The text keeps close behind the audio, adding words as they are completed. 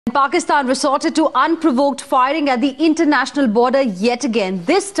Pakistan resorted to unprovoked firing at the international border yet again,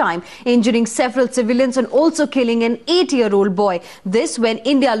 this time injuring several civilians and also killing an 8-year-old boy. This when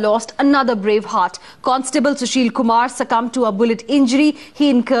India lost another brave heart. Constable Sushil Kumar succumbed to a bullet injury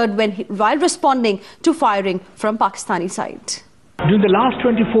he incurred while responding to firing from Pakistani side. During the last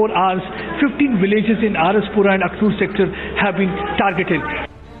 24 hours, 15 villages in Araspura and Akhnur sector have been targeted.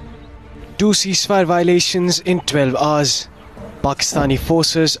 2 ceasefire violations in 12 hours. Pakistani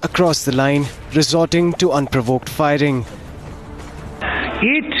forces across the line resorting to unprovoked firing.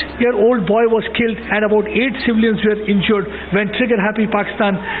 8-year-old boy was killed and about 8 civilians were injured when trigger-happy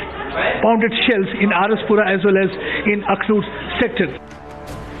Pakistan pounded shells in Araspura as well as in Akhnur sector.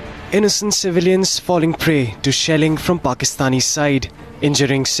 Innocent civilians falling prey to shelling from Pakistani side,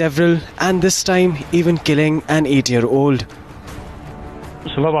 injuring several and this time even killing an 8-year-old.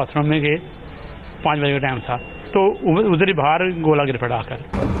 सुबह bathroom में गए 5 बजे का time था तो उधर ही बाहर गोला गिर पड़ा आकर।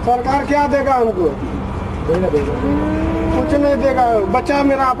 सरकार क्या देगा उनको? कुछ नहीं देगा, बच्चा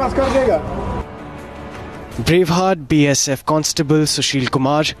मेरा आपस कर देगा। Braveheart BSF constable Sushil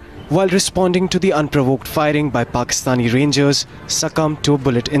Kumar, while responding to the unprovoked firing by Pakistani Rangers, succumbed to a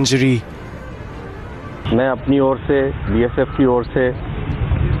bullet injury. मैं अपनी ओर से, BSF की ओर से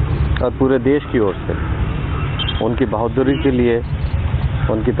और पूरे देश की ओर से उनकी बहादुरी के लिए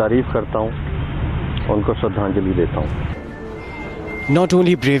उनकी तारीफ करता हूँ, उनको श्रद्धांजलि देता हूँ। Not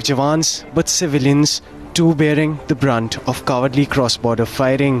only brave Jawans, but civilians too bearing the brunt of cowardly cross-border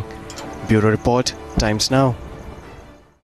firing. Bureau Report, Times Now.